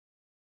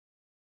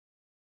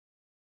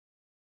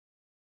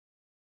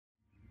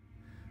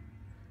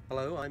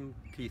Hello, I'm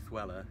Keith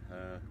Weller.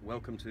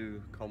 Welcome to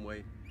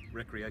Conway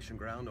Recreation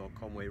Ground, or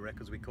Conway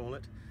Rec as we call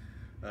it.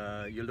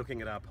 You're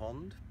looking at our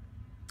pond,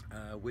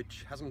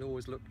 which hasn't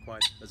always looked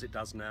quite as it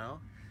does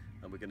now,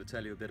 and we're going to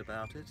tell you a bit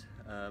about it.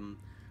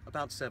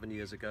 About 7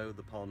 years ago,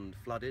 the pond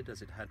flooded,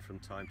 as it had from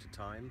time to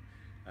time,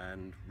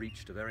 and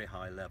reached a very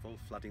high level,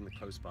 flooding the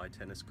close by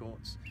tennis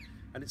courts,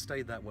 and it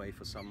stayed that way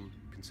for some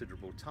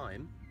considerable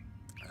time.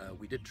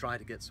 We did try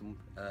to get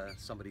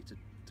somebody to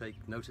take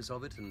notice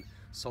of it and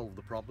solve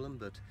the problem,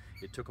 but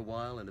it took a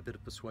while and a bit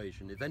of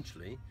persuasion.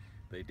 Eventually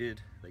they did.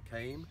 They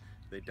came,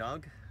 they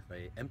dug,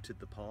 they emptied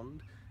the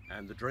pond,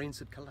 and the drains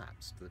had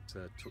collapsed that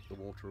took the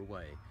water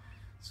away.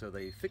 So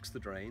they fixed the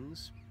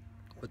drains,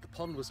 but the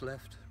pond was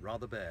left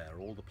rather bare.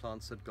 All the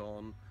plants had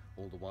gone,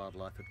 all the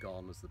wildlife had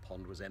gone as the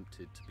pond was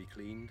emptied to be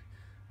cleaned,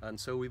 and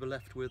so we were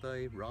left with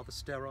a rather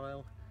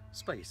sterile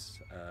space.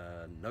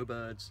 No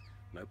birds,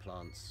 no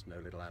plants, no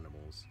little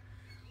animals.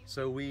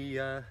 So we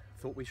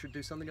thought we should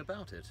do something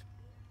about it,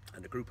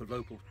 and a group of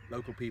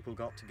local people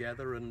got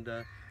together and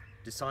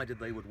decided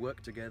they would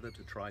work together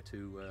to try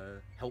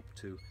to help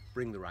to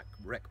bring the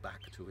wreck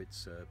back to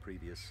its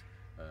previous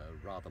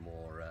rather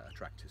more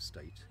attractive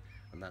state,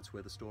 and that's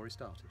where the story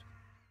started.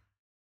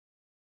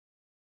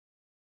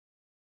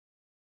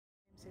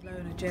 I'm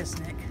Ilona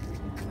Jesnick,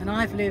 and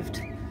I've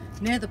lived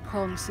near the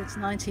pond since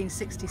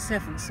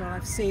 1967, so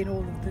I've seen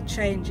all of the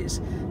changes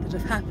that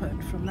have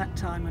happened from that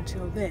time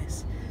until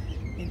this.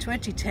 In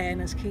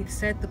 2010, as Keith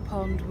said, the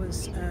pond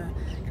was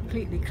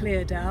completely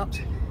cleared out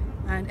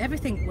and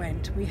everything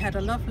went. We had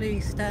a lovely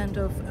stand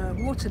of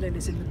water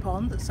lilies in the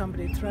pond that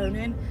somebody had thrown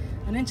in,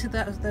 and into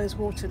those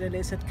water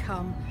lilies had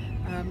come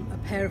a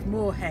pair of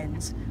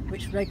moorhens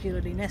which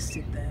regularly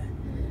nested there.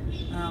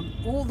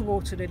 All the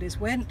water lilies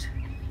went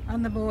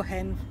and the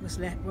moorhen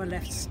were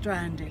left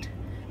stranded.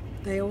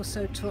 They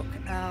also took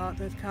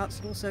the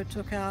council also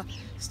took our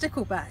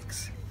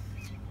sticklebacks.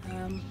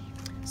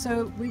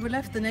 So we were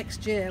left the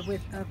next year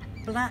with a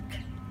black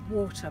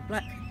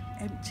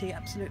empty,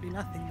 absolutely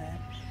nothing there,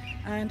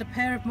 and a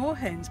pair of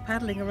moorhens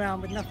paddling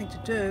around with nothing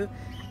to do.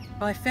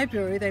 By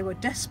February they were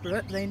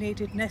desperate, they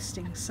needed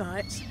nesting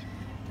sites,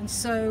 and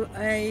so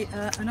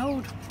an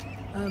old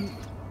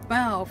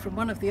bough from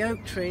one of the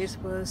oak trees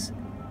was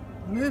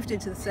moved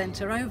into the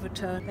centre,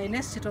 overturned. They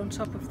nested on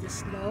top of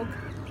this log.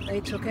 They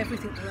took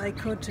everything that they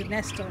could to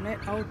nest on it,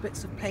 old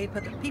bits of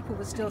paper that people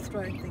were still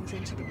throwing things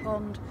into the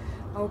pond,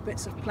 old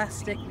bits of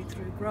plastic. We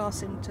threw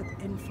grass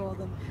in for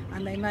them,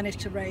 and they managed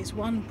to raise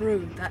one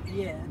brood that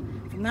year.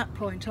 From that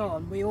point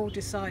on, we all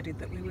decided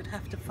that we would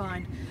have to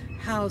find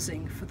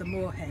housing for the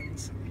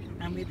moorhens,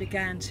 and we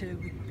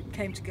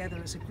came together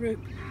as a group.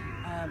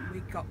 We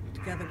got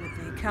together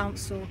with the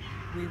council.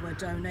 We were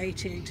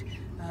donated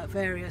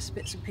various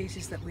bits and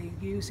pieces that we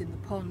use in the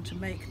pond to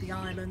make the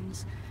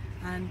islands,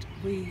 and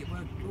we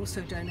were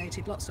also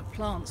donated lots of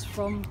plants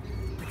from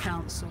the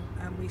council,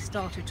 and we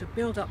started to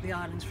build up the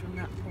islands from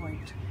that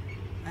point.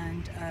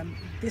 And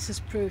this has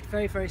proved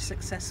very, very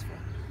successful.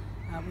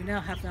 We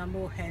now have our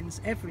moorhens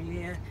every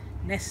year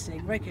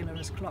nesting regular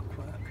as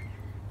clockwork,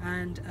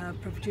 and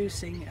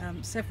producing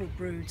several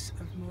broods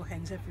of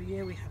moorhens every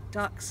year. We have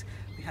ducks,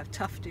 we have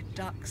tufted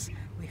ducks,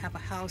 we have a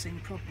housing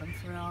problem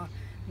for our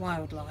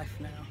wildlife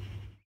now.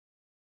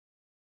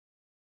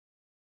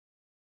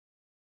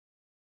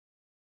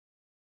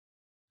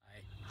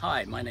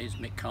 Hi, my name is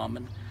Mick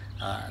Carman,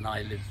 and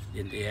I lived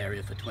in the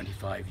area for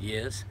 25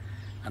 years,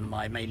 and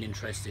my main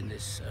interest in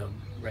this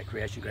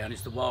recreation ground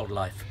is the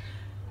wildlife.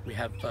 We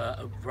have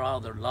a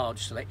rather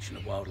large selection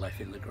of wildlife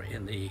in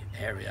the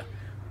area.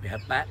 We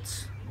have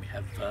bats, we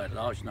have a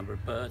large number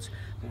of birds,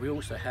 but we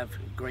also have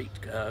a great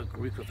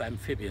group of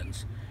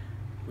amphibians.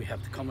 We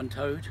have the common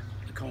toad,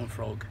 the common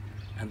frog,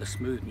 and the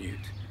smooth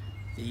newt.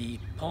 The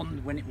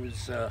pond, when it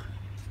was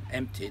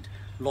emptied,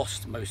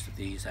 lost most of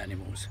these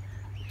animals.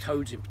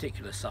 Toads in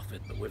particular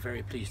suffered, but we're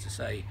very pleased to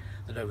say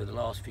that over the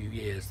last few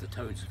years the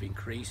toads have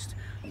increased,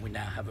 and we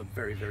now have a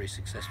very, very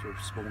successful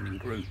spawning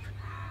group.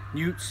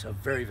 Newts are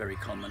very, very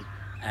common,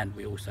 and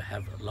we also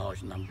have a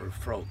large number of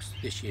frogs.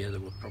 This year there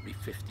were probably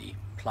 50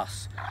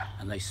 plus,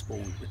 and they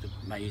spawned with an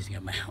amazing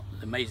amount.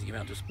 The amazing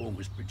amount of spawn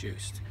was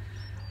produced.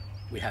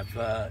 We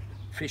have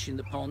fish in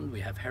the pond, we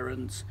have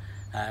herons,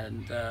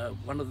 and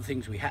one of the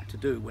things we had to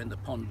do when the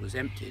pond was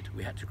emptied,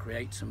 we had to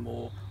create some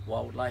more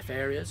wildlife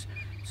areas.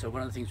 So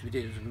one of the things we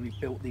did is we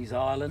built these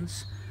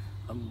islands,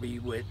 and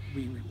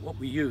what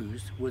we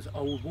used was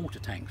old water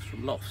tanks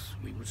from lofts.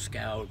 We would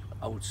scour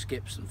old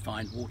skips and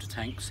find water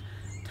tanks,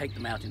 take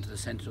them out into the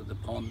centre of the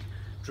pond,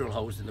 drill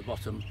holes in the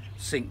bottom,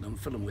 sink them,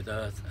 fill them with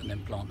earth, and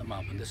then plant them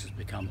up, and this has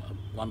become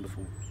a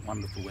wonderful,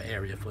 wonderful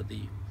area for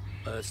the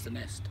birds to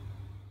nest.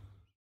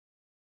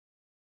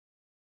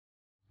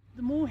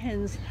 The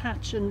moorhens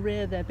hatch and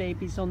rear their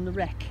babies on the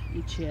wreck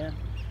each year,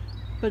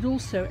 but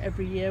also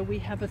every year we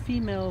have a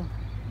female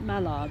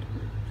mallard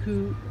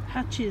who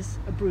hatches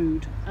a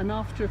brood, and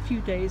after a few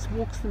days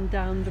walks them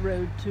down the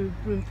road to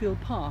Broomfield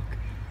Park.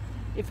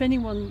 If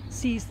anyone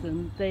sees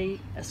them, they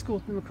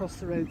escort them across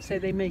the road so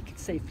they make it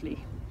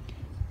safely.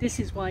 This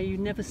is why you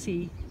never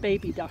see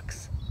baby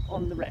ducks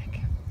on the wreck.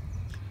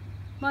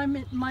 My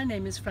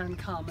name is Fran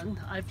Carmen.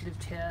 I've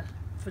lived here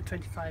for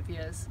 25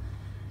 years.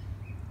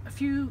 A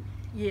few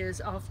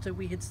years after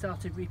we had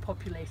started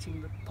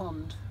repopulating the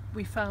pond,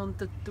 we found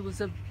that there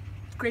was a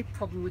great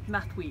problem with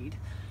matweed.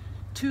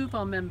 Two of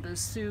our members,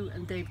 Sue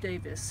and Dave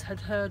Davis, had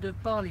heard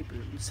of barley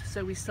booms,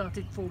 so we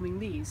started forming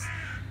these.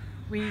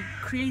 We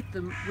create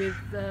them with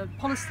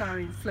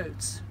polystyrene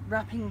floats,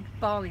 wrapping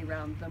barley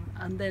around them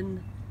and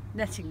then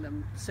netting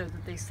them so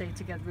that they stay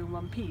together in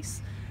one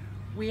piece.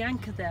 We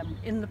anchor them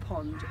in the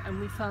pond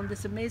and we found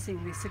this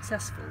amazingly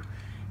successful.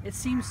 It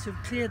seems to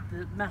have cleared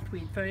the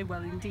matweed very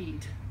well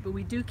indeed, but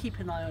we do keep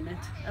an eye on it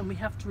and we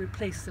have to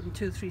replace them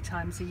 2 or 3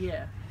 times a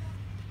year.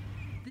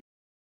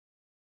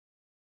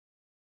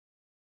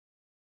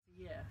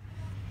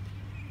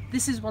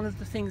 This is one of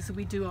the things that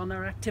we do on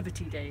our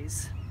activity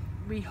days.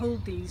 We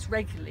hold these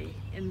regularly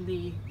in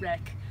the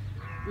rec.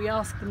 We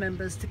ask the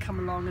members to come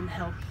along and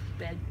help.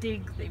 They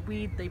dig, they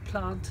weed, they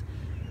plant,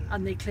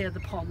 and they clear the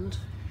pond,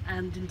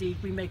 and indeed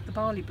we make the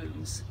barley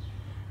booms.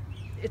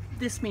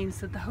 This means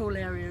that the whole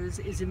area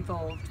is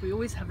involved. We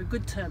always have a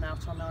good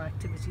turnout on our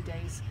activity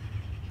days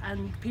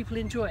and people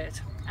enjoy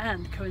it,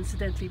 and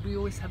coincidentally we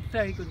always have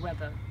very good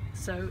weather,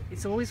 so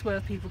it's always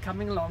worth people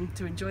coming along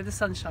to enjoy the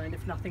sunshine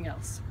if nothing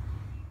else.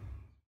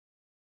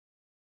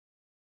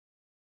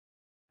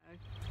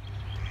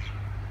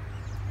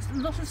 A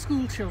lot of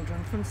school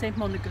children from St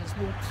Monica's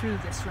walk through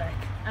this rec,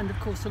 and of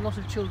course a lot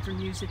of children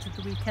use it at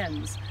the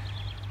weekends.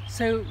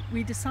 So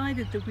we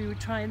decided that we would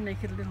try and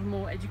make it a little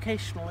more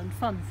educational and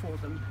fun for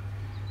them.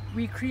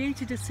 We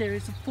created a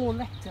series of 4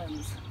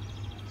 lecterns,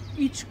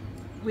 each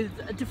with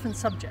a different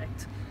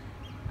subject,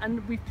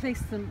 and we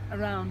placed them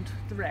around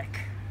the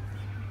rec.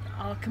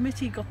 Our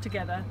committee got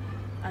together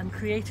and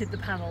created the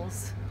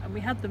panels, and we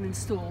had them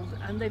installed,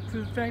 and they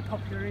proved very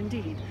popular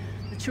indeed.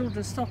 The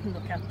children stop and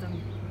look at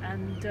them,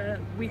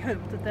 and we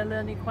hope that they're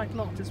learning quite a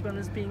lot as well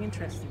as being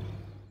interested.